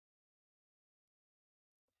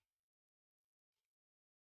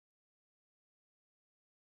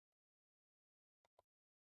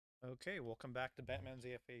Okay, welcome back to Batman's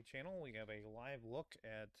AFA channel. We have a live look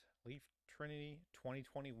at Leaf Trinity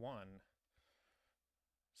 2021.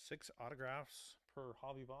 6 autographs per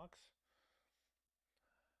hobby box.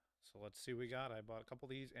 So let's see what we got. I bought a couple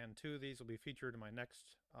of these, and 2 of these will be featured in my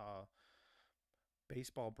next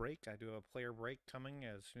baseball break. I do a player break coming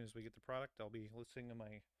as soon as we get the product. I'll be listing on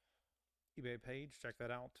my eBay page. Check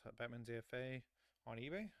that out, Batman's AFA on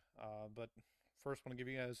eBay. But first, I want to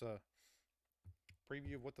give you guys a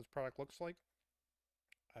preview of what this product looks like.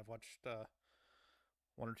 I've watched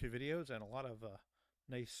 1 or 2 videos and a lot of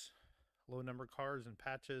nice low number cards and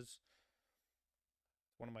patches.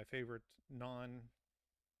 One of my favorite non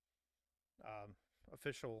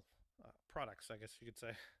official products, I guess you could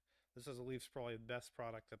say. This is at least probably the best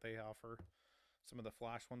product that they offer. Some of the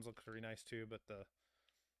flash ones look pretty nice too, but the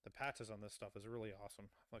patches on this stuff is really awesome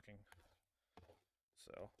looking.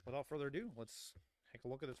 So without further ado, let's take a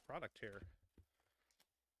look at this product here.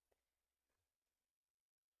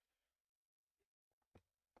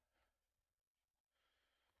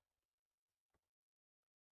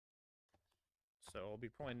 So it'll be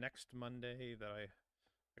probably next Monday that I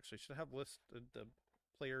actually should have listed the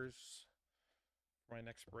players for my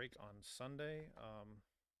next break on Sunday.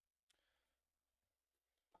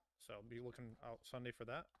 So I'll be looking out Sunday for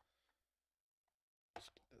that. Let's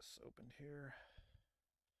get this opened here.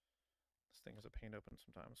 This thing is a pain to open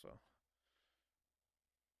sometimes, so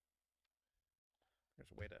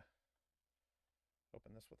there's a way to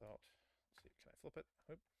open this without. Let's see, can I flip it?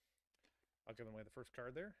 Oop. I'll give away the first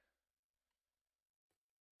card there.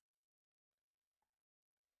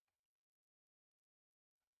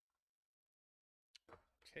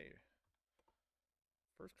 Okay.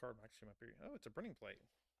 First card actually might be. Oh, it's a printing plate.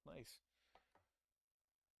 Nice.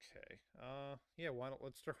 Okay. Yeah. Why don't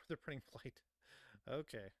let's start with the printing plate.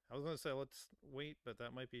 Okay. I was gonna say let's wait, but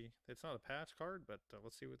that might be. It's not a patch card, but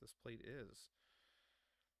let's see what this plate is.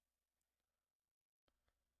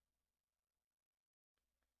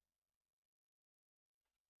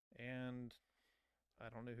 And I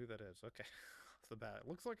don't know who that is. Okay. Off the bat. It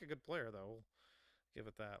looks like a good player though. We'll give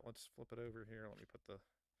it that. Let's flip it over here. Let me put the.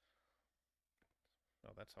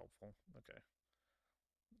 Oh, that's helpful. Okay.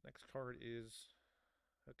 Next card is.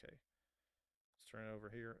 Okay. Let's turn it over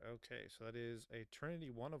here. Okay, so that is a Trinity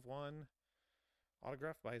 1/1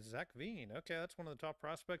 autographed by Zach Veen. Okay, that's one of the top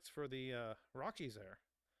prospects for the Rockies there.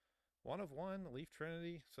 1/1 Leaf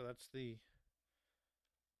Trinity. So that's the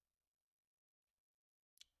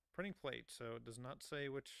printing plate. So it does not say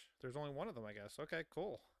which. There's only one of them, I guess. Okay,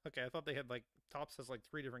 cool. Okay, I thought they had like Topps has like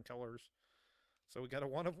 3 different colors. So we got a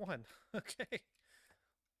 1/1. Okay.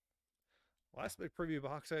 Last big preview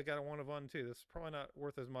box, I got a 1/1 too. This is probably not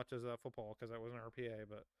worth as much as football because that was an RPA,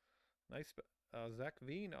 but nice. Zach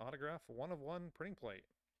Veen autograph 1/1 printing plate.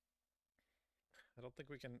 I don't think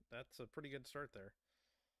we can. That's a pretty good start there.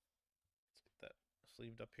 Let's get that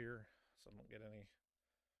sleeved up here so I don't get any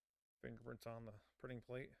fingerprints on the printing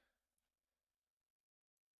plate.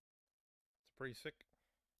 It's pretty sick.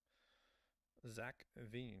 Zach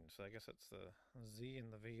Veen. So I guess it's the Z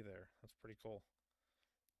and the V there. That's pretty cool.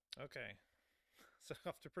 Okay. So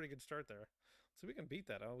off to a pretty good start there. So we can beat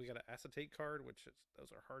that. Oh, we got an acetate card, which is,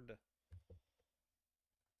 those are hard to.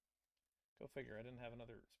 Go figure. I didn't have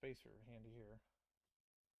another spacer handy here.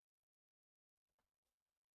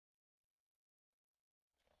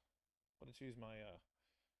 But let's use my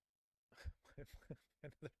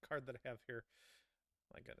another card that I have here.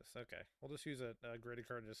 My goodness. Okay, we'll just use a graded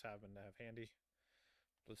card I just happen to have handy.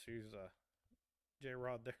 Let's use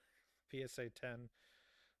J-Rod there, PSA 10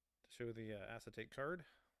 to show the acetate card.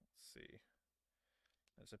 Let's see.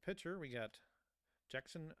 As a pitcher, we got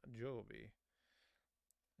Jackson Joby,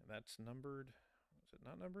 and that's numbered. Is it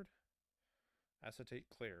not numbered? Acetate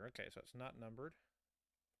clear. Okay, so it's not numbered.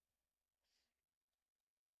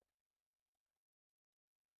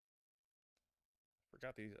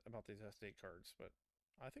 Forgot about these acetate cards, but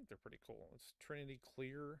I think they're pretty cool. It's Trinity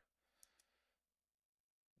Clear,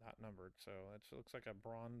 not numbered, so it looks like a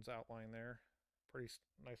bronze outline there. Pretty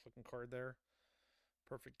nice looking card there.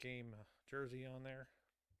 Perfect game jersey on there.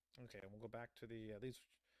 Okay, we'll go back to the these.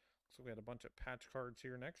 So we had a bunch of patch cards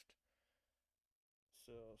here next.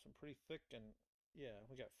 So some pretty thick, and yeah,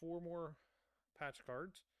 we got 4 more patch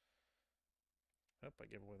cards. Oh, I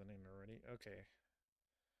gave away the name already. Okay,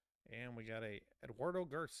 and we got a Eduardo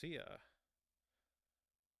Garcia.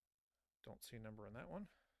 Don't see a number on that one.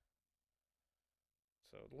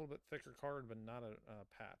 So a little bit thicker card, but not a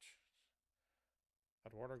patch.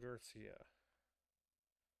 Eduardo Garcia.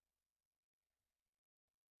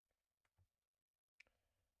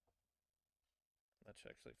 That should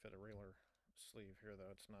actually fit a regular sleeve here, though.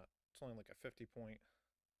 It's not. It's only like a 50 point.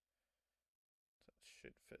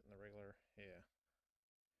 should fit in the regular. Yeah.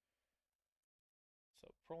 So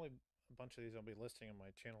probably a bunch of these I'll be listing on my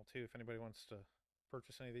channel too. If anybody wants to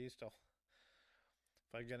purchase any of these, still,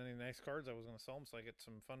 if I get any nice cards, I was going to sell them so I get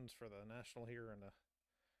some funds for the national here in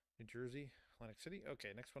New Jersey, Atlantic City. Okay,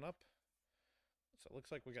 next one up. So it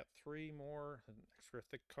looks like we got 3 more extra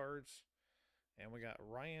thick cards, and we got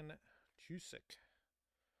Ryan Jusick,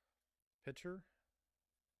 pitcher.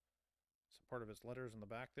 So part of his letters in the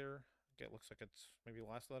back there. It looks like it's maybe the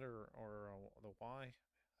last letter or the Y.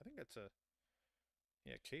 I think that's a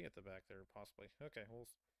K at the back there, possibly. Okay, well,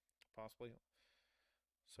 possibly.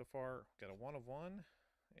 So far, got a 1 of 1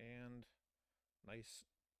 and nice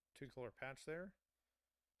 2-color patch there.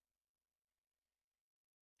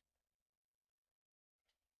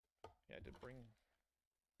 Yeah, I did bring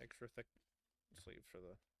extra thick sleeves for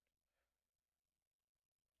the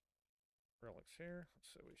relics here.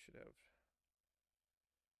 So we should have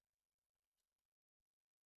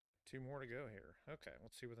 2 more to go here. Okay,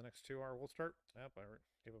 let's see what the next 2 are. We'll start. I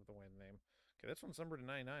gave up the name. Okay, this one's numbered to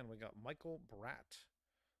 99. We got Michael Bratt.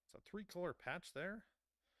 It's a 3-color patch there.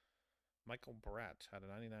 Michael Bratt out of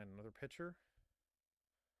 99, another pitcher.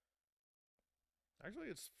 Actually,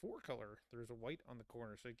 it's 4-color. There's a white on the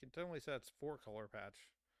corner, so you can definitely say it's 4-color patch.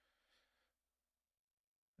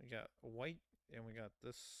 We got white, and we got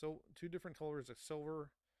this 2 different colors of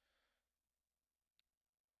silver.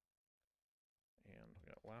 And we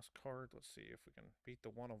got last card. Let's see if we can beat the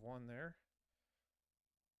 1 of 1 there.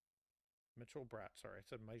 Mitchell Bratt. Sorry, I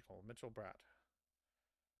said Michael. Mitchell Bratt.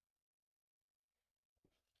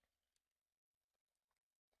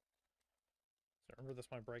 So remember, this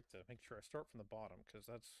is my break to make sure I start from the bottom, because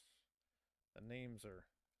that's the names are.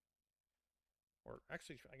 Or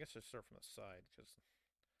actually, I guess I start from the side, because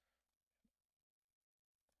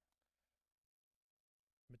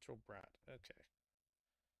Mitchell Bratt. Okay.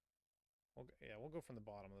 We'll go from the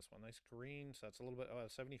bottom of this one. Nice green, so that's a little bit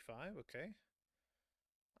 75. Okay.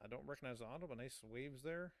 I don't recognize the auto, but nice waves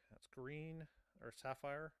there. That's green or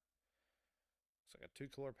sapphire. Looks like a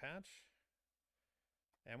 2-color patch.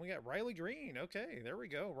 And we got Riley Green. Okay, there we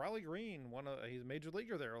go. Riley Green, he's a major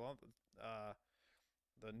leaguer there.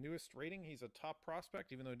 The newest rating, he's a top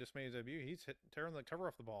prospect, even though he just made his debut. He's tearing the cover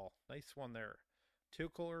off the ball. Nice one there.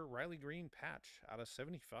 2-color Riley Green patch out of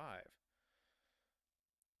 75.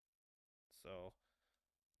 So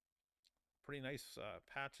pretty nice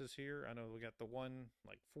patches here. I know we got the one,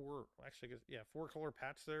 like 4-color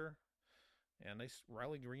patch there. And nice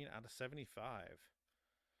Riley Green out of 75.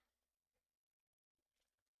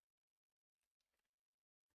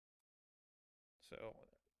 So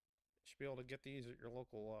you should be able to get these at your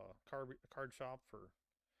local card shop for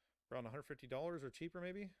around $150 or cheaper,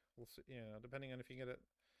 maybe. We'll see, depending on if you get it.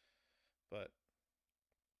 But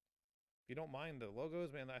if you don't mind the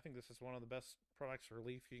logos, man, I think this is one of the best products for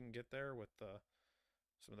Leaf you can get there with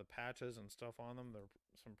some of the patches and stuff on them. They're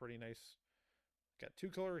some pretty nice. Got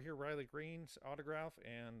 2-color here, Riley Green's autograph,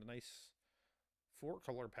 and a nice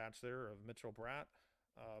 4-color patch there of Mitchell Bratt.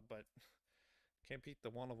 But can't beat the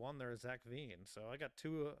 1 of 1 there, Zach Veen. So I got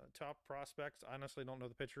 2 top prospects. I honestly don't know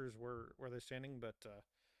the pitchers where they're standing, but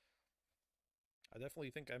I definitely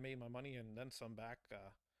think I made my money and then some back.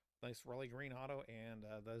 Nice Riley Green auto and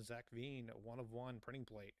the Zach Veen 1 of 1 printing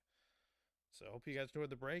plate. So I hope you guys enjoyed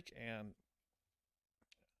the break, and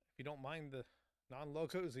if you don't mind the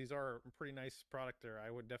non-logos, these are a pretty nice product there.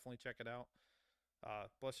 I would definitely check it out.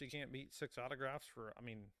 Plus, you can't beat 6 autographs for,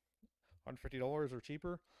 $150 or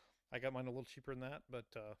cheaper. I got mine a little cheaper than that, but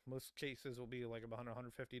most cases will be like about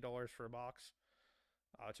 $150 for a box.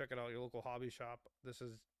 Check it out at your local hobby shop.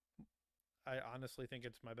 I honestly think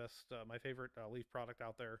it's my favorite Leaf product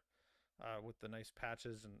out there, with the nice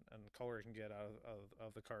patches and color you can get out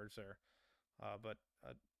of the cards there. But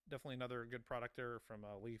definitely another good product there from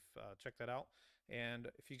Leaf. Check that out. And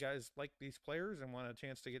if you guys like these players and want a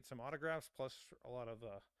chance to get some autographs, plus a lot of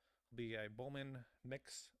be a Bowman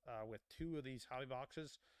mix with 2 of these hobby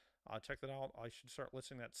boxes. Check that out. I should start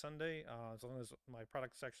listing that Sunday, as long as my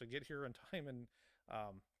products actually get here in time, and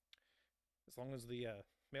as long as the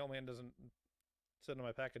mailman doesn't send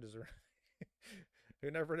my packages or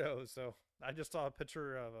who never knows. So I just saw a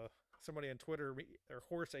picture of somebody on Twitter, their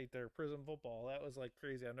horse ate their prison football. That was like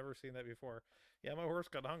crazy. I've never seen that before. Yeah, my horse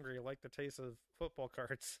got hungry. I like the taste of football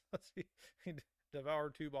cards. He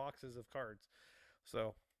devoured 2 boxes of cards.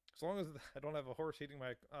 So as long as I don't have a horse eating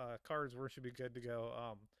my cards, we should be good to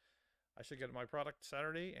go. I should get my product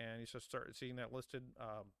Saturday, and you should start seeing that listed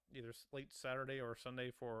either late Saturday or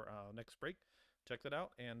Sunday for next break. Check that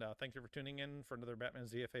out, and thank you for tuning in for another Batman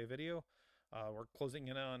ZFA video. We're closing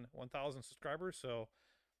in on 1,000 subscribers, so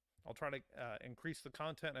I'll try to increase the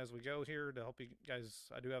content as we go here to help you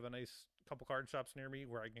guys. I do have a nice couple card shops near me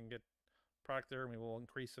where I can get product there, and we will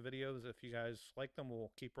increase the videos. If you guys like them,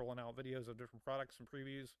 we'll keep rolling out videos of different products and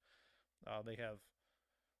previews. They have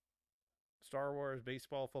Star Wars,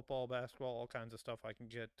 baseball, football, basketball, all kinds of stuff I can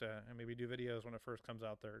get and maybe do videos when it first comes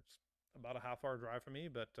out there. It's about a half hour drive for me,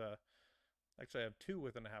 but actually I have two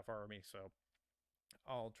within a half hour of me, so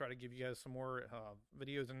I'll try to give you guys some more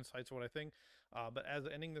videos and insights of what I think. But as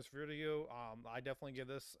ending this video, I definitely give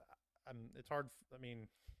this. It's hard. I mean,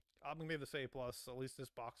 I'm gonna give this A plus. At least this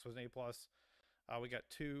box was an A plus. We got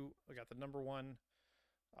two. We got the number one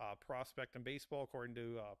prospect in baseball according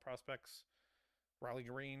to prospects. Riley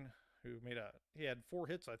Green, who he had 4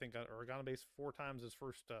 hits, I think, or got on base 4 times his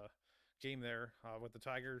first game there with the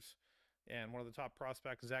Tigers, and one of the top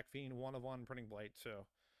prospects, Zach Fiend, 1 of 1 printing blight. So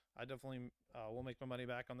I definitely will make my money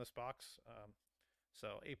back on this box.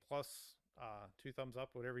 So A plus, 2 thumbs up,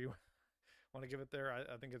 whatever you want to give it there.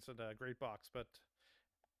 I think it's a great box. But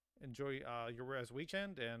enjoy your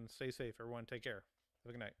weekend and stay safe, everyone. Take care. Have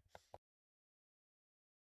a good night.